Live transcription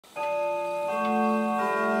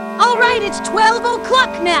All right, it's 12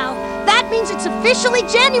 o'clock now. That means it's officially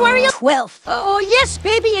January 12th. Oh, yes,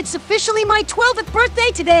 baby, it's officially my 12th birthday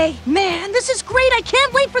today. Man, this is great. I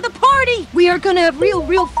can't wait for the party. We are gonna have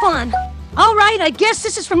real fun. All right, I guess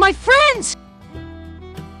this is for my friends.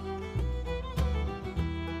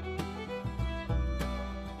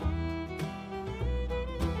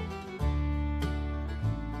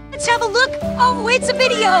 Let's have a look. Oh, it's a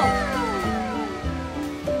video.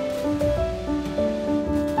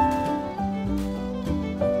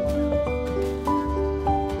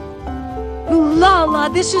 Ooh la la,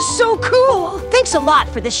 this is so cool! Thanks a lot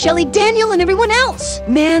for this, Shelly, Daniel, and everyone else.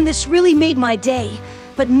 Man, this really made my day.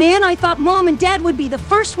 But man, I thought Mom and Dad would be the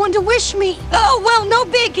first one to wish me. Oh, well, no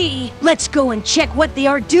biggie. Let's go and check what they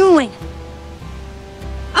are doing.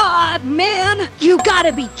 Ah, man, you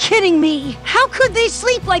gotta be kidding me. How could they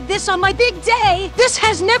sleep like this on my big day? This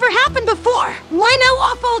has never happened before. Why now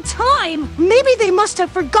off all time? Maybe they must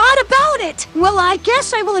have forgot about it. Well, I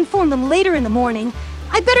guess I will inform them later in the morning.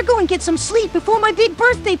 I better go and get some sleep before my big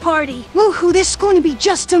birthday party. Woohoo, this is going to be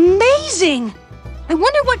just amazing. I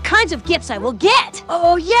wonder what kinds of gifts I will get.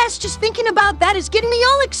 Oh yes, just thinking about that is getting me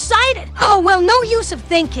all excited. Oh well, no use of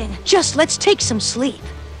thinking. Just let's take some sleep.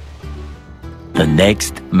 The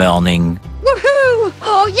next morning. Woohoo!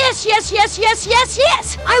 Oh yes.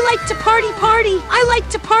 I like to party. I like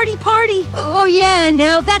to party. Oh yeah,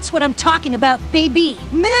 now that's what I'm talking about, baby.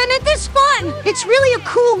 Man, it is fun. It's really a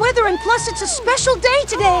cool weather, and plus it's a special day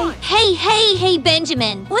today. Hey,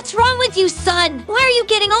 Benjamin. What's wrong with you, son? Why are you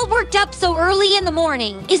getting all worked up so early in the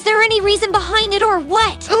morning? Is there any reason behind it or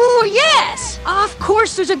what? Oh yes! Of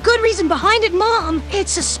course there's a good reason behind it, Mom.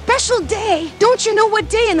 It's a special day. Don't you know what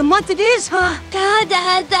day in the month it is, huh?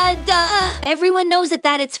 Everyone knows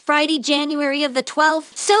that it's Friday, January of the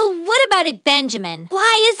 12th. So what about it, Benjamin?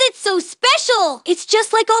 Why is it so special? It's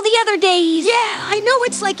just like all the other days. Yeah, I know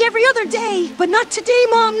it's like every other day. But not today,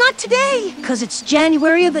 Mom, not today. 'Cause it's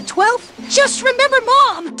January of the 12th. Just remember,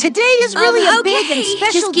 Mom, today is really a big and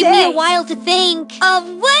special Just give day. me a while to think.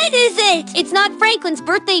 What is it? It's not Franklin's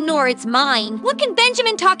birthday, nor it's mine. What can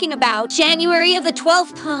Benjamin talking about? January of the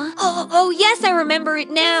 12th, huh? Oh, yes, I remember it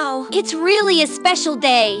now. It's really a special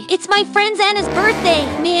day. It's my friend's Anna's birthday.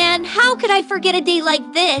 Man, how could I forget a day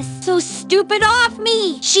like this? So stupid off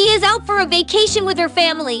me. She is out for a vacation with her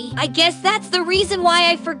family. I guess that's the reason why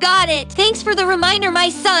I forgot it. Thanks for the reminder, my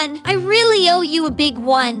son. I really owe you a big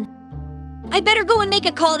one. I better go and make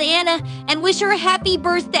a call to Anna and wish her a happy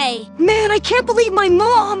birthday. Man, I can't believe my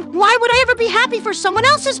mom. Why would I ever be happy for someone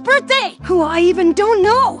else's birthday? Who I even don't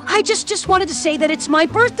know. I just wanted to say that it's my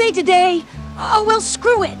birthday today. Oh, well,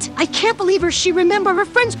 screw it. I can't believe she remembered her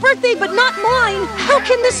friend's birthday, but not mine. How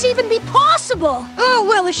can this even be possible? Oh,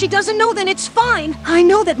 well, if she doesn't know, then it's fine. I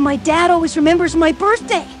know that my dad always remembers my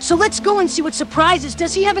birthday. So let's go and see what surprises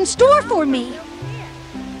does he have in store for me.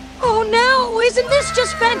 Oh no, isn't this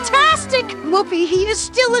just fantastic? Whoopee, he is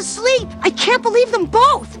still asleep. I can't believe them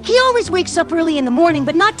both. He always wakes up early in the morning,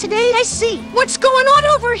 but not today. I see. What's going on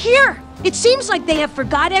over here? It seems like they have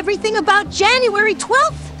forgot everything about January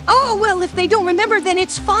 12th. Oh, well, if they don't remember, then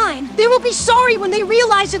it's fine. They will be sorry when they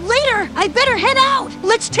realize it later. I better head out.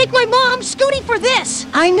 Let's take my mom, Scooty, for this.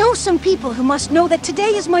 I know some people who must know that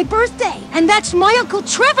today is my birthday, and that's my Uncle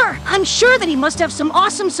Trevor. I'm sure that he must have some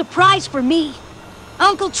awesome surprise for me.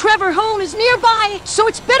 Uncle Trevor home is nearby, so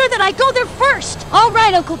it's better that I go there first. All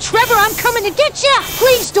right, Uncle Trevor, I'm coming to get ya.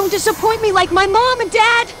 Please don't disappoint me like my mom and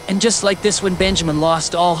dad. And just like this, when Benjamin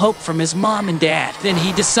lost all hope from his mom and dad, then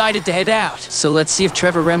he decided to head out. So let's see if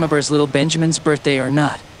Trevor remembers little Benjamin's birthday or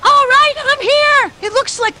not. All right, I'm here. It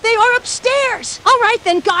looks like they are upstairs. All right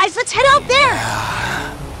then, guys, let's head out there.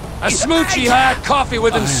 A smoochy hot coffee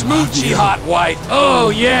with a smoochy hot white.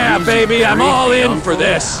 Oh yeah, baby, I'm all in for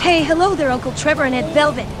this. Hey, hello there, Uncle Trevor and Ed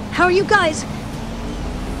Velvet. How are you guys?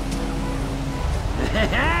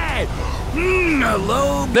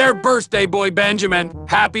 Hello. Their birthday boy, Benjamin.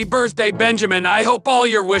 Happy birthday, Benjamin. I hope all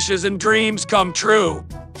your wishes and dreams come true.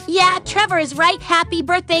 Yeah, Trevor is right. Happy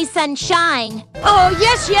birthday, sunshine. Oh,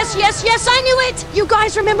 yes, I knew it. You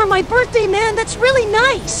guys remember my birthday, man. That's really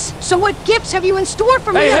nice. So what gifts have you in store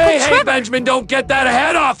for me, Uncle Trevor? Hey, Benjamin, don't get that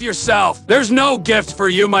ahead off yourself. There's no gift for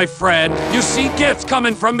you, my friend. You see, gifts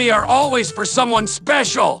coming from me are always for someone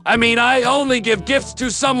special. I mean, I only give gifts to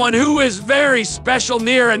someone who is very special,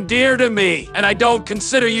 near and dear to me. And I don't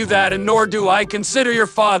consider you that, and nor do I consider your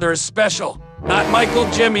father as special. Not Michael,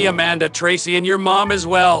 Jimmy, Amanda, Tracy, and your mom as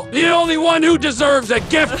well. The only one who deserves a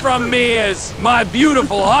gift from me is my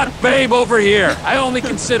beautiful, hot babe over here. I only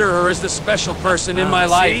consider her as the special person in my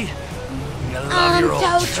life. love your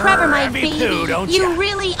old Trevor, my Have baby, poo, don't you ya?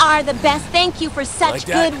 really are the best. Thank you for such Like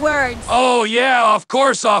that? good words. Oh, yeah, of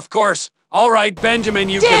course, of course. All right, Benjamin,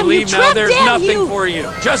 you Damn can you, leave now. Trev, There's damn nothing you. for you.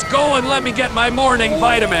 Just go and let me get my morning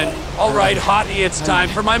vitamin. All right, Hottie, it's time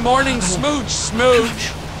for my morning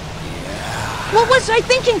smooch. What was I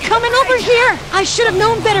thinking coming over here? I should have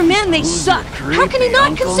known better, man. They suck. How can he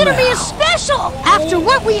not Uncle consider me now? as special? After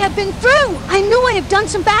what we have been through, I knew I have done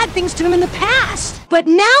some bad things to him in the past. But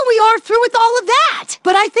now we are through with all of that.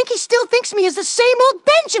 But I think he still thinks me as the same old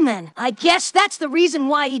Benjamin. I guess that's the reason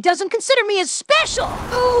why he doesn't consider me as special.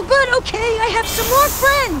 Oh, but okay, I have some more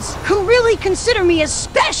friends who really consider me as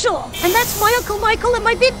special. And that's my Uncle Michael and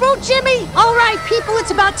my big bro Jimmy. All right, people,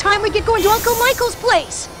 it's about time we get going to Uncle Michael's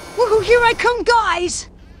place. Woohoo, here I come, guys!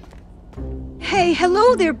 Hey,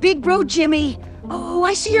 hello there, big bro Jimmy. Oh,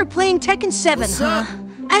 I see you're playing Tekken 7, huh?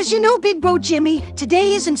 As you know, big bro Jimmy,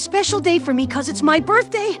 today is a special day for me because it's my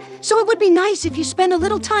birthday, so it would be nice if you spend a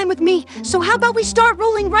little time with me. So how about we start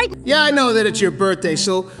rolling right... Yeah, I know that it's your birthday,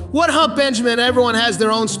 so what huh, Benjamin? Everyone has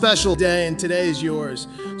their own special day, and today is yours.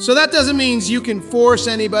 So that doesn't mean you can force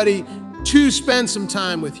anybody to spend some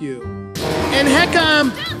time with you. And heck,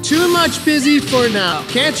 I'm too much busy for now.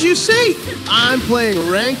 Can't you see? I'm playing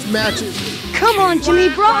ranked matches. Come on, Jimmy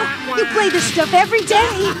bro. You play this stuff every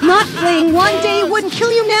day. Not playing one day wouldn't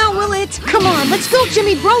kill you now, will it? Come on, let's go,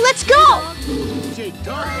 Jimmy bro, let's go! Jay,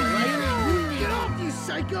 dark, right? Get off, you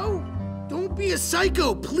psycho! Don't be a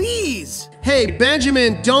psycho, please! Hey,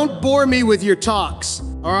 Benjamin, don't bore me with your talks,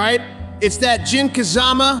 all right? It's that Jin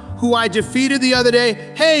Kazama who I defeated the other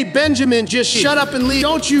day. Hey, Benjamin, just shut up and leave.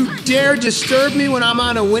 Don't you dare disturb me when I'm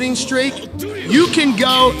on a winning streak. You can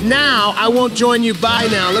go now. I won't join you. Bye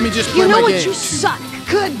now. Let me just play You my know game. what? You suck.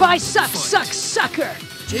 Goodbye, sucker.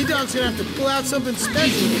 J-Dog's gonna have to pull out something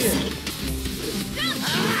special here.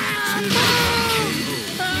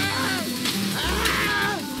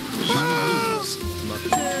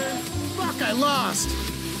 Fuck, I lost.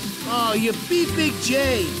 Oh, you beat Big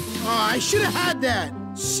J. Oh, I should have had that.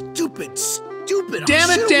 Stupid.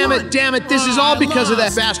 Damn it. This is all because of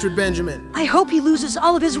that bastard Benjamin. I hope he loses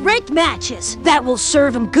all of his ranked matches. That will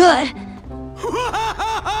serve him good.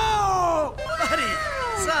 Whoa! Buddy,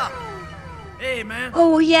 what's up? Hey, man.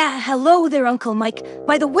 Oh yeah, hello there, Uncle Mike.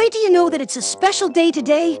 By the way, do you know that it's a special day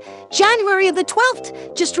today? January of the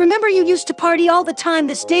 12th. Just remember you used to party all the time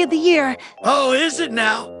this day of the year. Oh, is it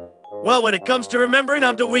now? Well, when it comes to remembering,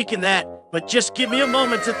 I'm too weak in that. But just give me a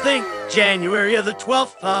moment to think. January of the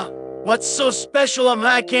 12th, huh? What's so special?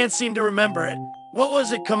 I can't seem to remember it. What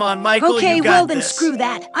was it? Come on, Michael, Okay, you got well then this. screw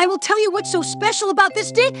that. I will tell you what's so special about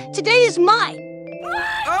this day. Today is mine.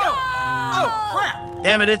 Oh, crap.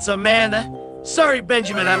 Damn it, it's Amanda. Sorry,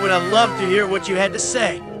 Benjamin, I would have loved to hear what you had to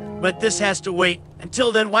say. But this has to wait.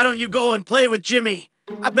 Until then, why don't you go and play with Jimmy?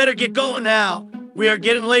 I better get going now. We are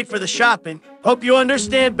getting late for the shopping. Hope you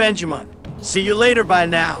understand, Benjamin. See you later by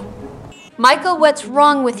now. Michael, what's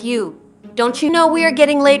wrong with you? Don't you know we are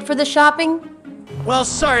getting late for the shopping? Well,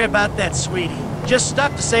 sorry about that, sweetie. Just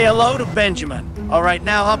stopped to say hello to Benjamin. All right,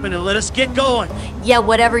 now hop in and let us get going. Yeah,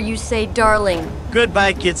 whatever you say, darling.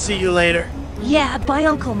 Goodbye, kid. See you later. Yeah, bye,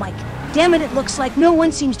 Uncle Mike. Damn it looks like no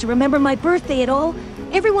one seems to remember my birthday at all.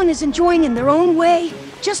 Everyone is enjoying in their own way.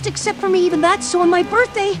 Just except for me, even that. So on my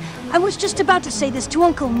birthday, I was just about to say this to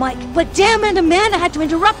Uncle Mike. But damn it, Amanda had to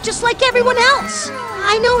interrupt just like everyone else.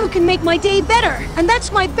 I know who can make my day better. And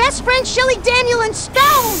that's my best friend, Shelly, Daniel, and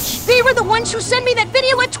Spouge. They were the ones who sent me that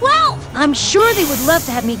video at 12. I'm sure they would love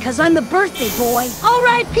to have me because I'm the birthday boy. All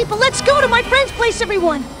right, people, let's go to my friend's place,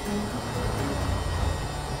 everyone.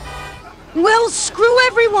 Well, screw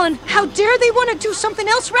everyone! How dare they want to do something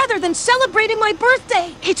else rather than celebrating my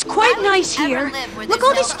birthday? It's quite nice here. Look,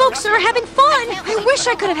 all these folks that are having fun. I wish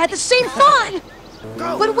I could have had the same fun.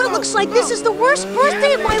 But what looks like this is the worst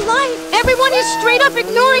birthday of my life. Everyone is straight up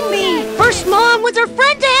ignoring me. First, Mom with her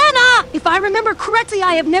friend Anna. If I remember correctly,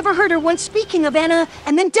 I have never heard her once speaking of Anna.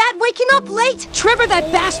 And then Dad waking up late. Trevor,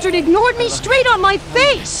 that bastard, ignored me straight on my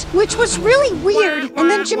face, which was really weird. And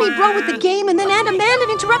then Jimmy Bro with the game, and then Aunt Amanda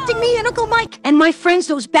interrupting me and Uncle Mike. And my friends,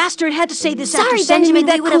 those bastard had to say this after Sorry, sending me Benjamin,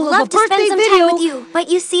 that we would have cool of a loved to spend birthday some video. time with you. But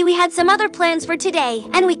you see, we had some other plans for today,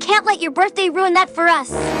 and we can't let your birthday ruin that for us.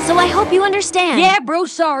 So I hope you understand. Yeah, bro,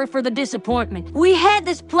 sorry for the disappointment. We had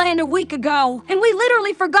this planned a week ago, and we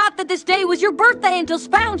literally forgot that this day was your birthday until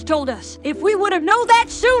Spounds told us. If we would have known that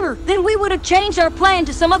sooner, then we would have changed our plan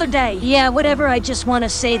to some other day. Yeah, whatever, I just want to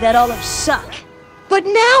say that olives suck. But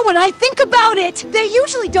now when I think about it, they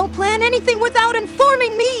usually don't plan anything without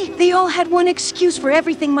informing me. They all had one excuse for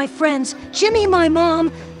everything, my friends. Jimmy, my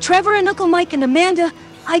mom, Trevor and Uncle Mike and Amanda.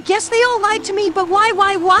 I guess they all lied to me, but why?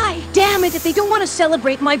 Damn it, if they don't want to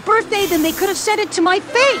celebrate my birthday, then they could have said it to my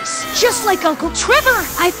face. Just like Uncle Trevor.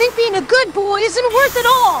 I think being a good boy isn't worth it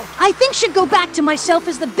all. I think should go back to myself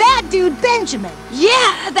as the bad dude, Benjamin.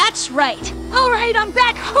 Yeah, that's right. All right, I'm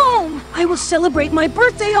back home. I will celebrate my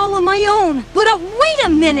birthday all on my own. But wait a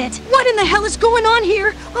minute. What in the hell is going on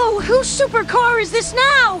here? Oh, whose supercar is this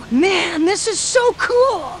now? Man, this is so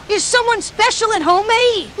cool. Is someone special at home,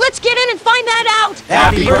 eh? Let's get in and find that out.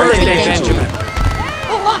 Happy birthday, Benjamin.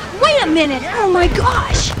 Oh, wait a minute. Oh my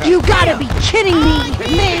gosh. You gotta be kidding me.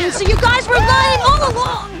 Man, so you guys were lying all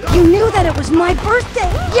along. You knew that it was my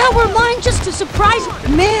birthday. Yeah, we're lying just to surprise me.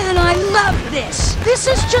 Man, I love this. This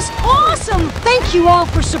is just awesome. Thank you all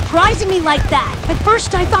for surprising me like that. At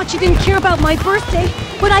first, I thought you didn't care about my birthday,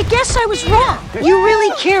 but I guess I was wrong. You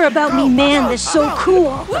really care about me, man. This is so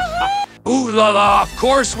cool. Ooh la la, of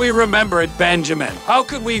course we remember it, Benjamin. How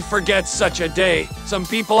could we forget such a day? Some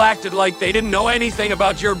people acted like they didn't know anything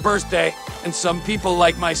about your birthday, and some people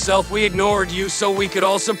like myself, we ignored you so we could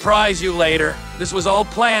all surprise you later. This was all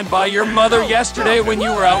planned by your mother yesterday when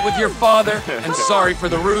you were out with your father, and sorry for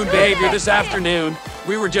the rude behavior this afternoon.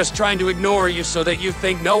 We were just trying to ignore you so that you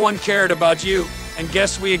think no one cared about you, and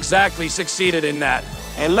guess we exactly succeeded in that.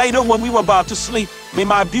 And later, when we were about to sleep,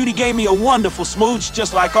 my beauty gave me a wonderful smooch,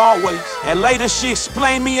 just like always. And later, she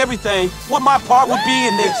explained me everything, what my part would be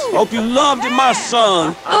in this. Hope you loved it, my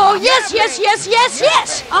son. Oh, yes.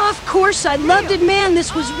 Of course, I loved it, man.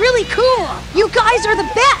 This was really cool. You guys are the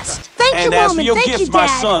best. Thank you, And as Mom, for and your thank gifts, you, my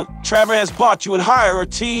Dad. son, Trevor has bought you a higher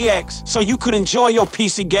TEX, so you could enjoy your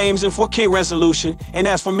PC games in 4K resolution. And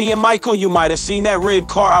as for me and Michael, you might have seen that red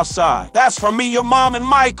car outside. That's from me, your mom, and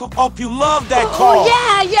Michael. Hope you love that car. Oh,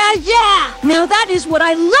 yeah. Now that is what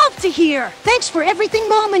I love to hear. Thanks for everything,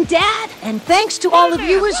 Mom and Dad. And thanks to all of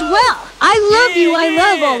you as well. I love you. I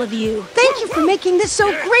love all of you. Thank you for making this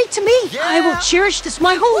so great to me. I will cherish this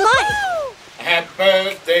my whole life. Happy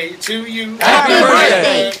birthday to you. Happy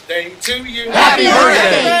birthday. Happy birthday to you. Happy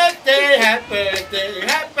birthday.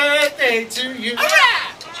 Happy birthday to you.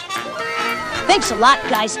 Thanks a lot,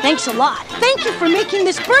 guys. Thanks a lot. Thank you for making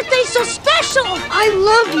this birthday so special. I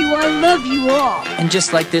love you. I love you all. And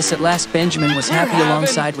just like this, at last Benjamin was happy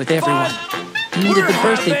alongside with everyone. He needed the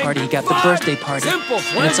birthday party, he got the birthday party.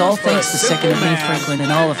 And it's all thanks to Second and Main Franklin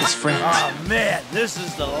and all of his friends. Oh man, this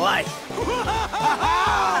is the life.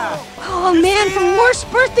 Oh, man, from worst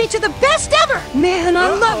birthday to the best ever. Man, I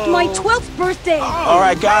loved my 12th birthday. All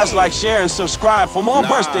right, guys, like, share, and subscribe for more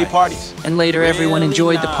birthday parties. And later, everyone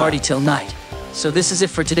enjoyed the party till night. So this is it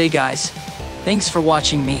for today, guys. Thanks for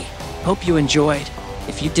watching me. Hope you enjoyed.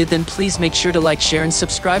 If you did, then please make sure to like, share, and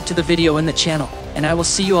subscribe to the video and the channel. And I will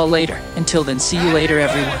see you all later. Until then, see you later,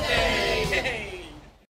 everyone.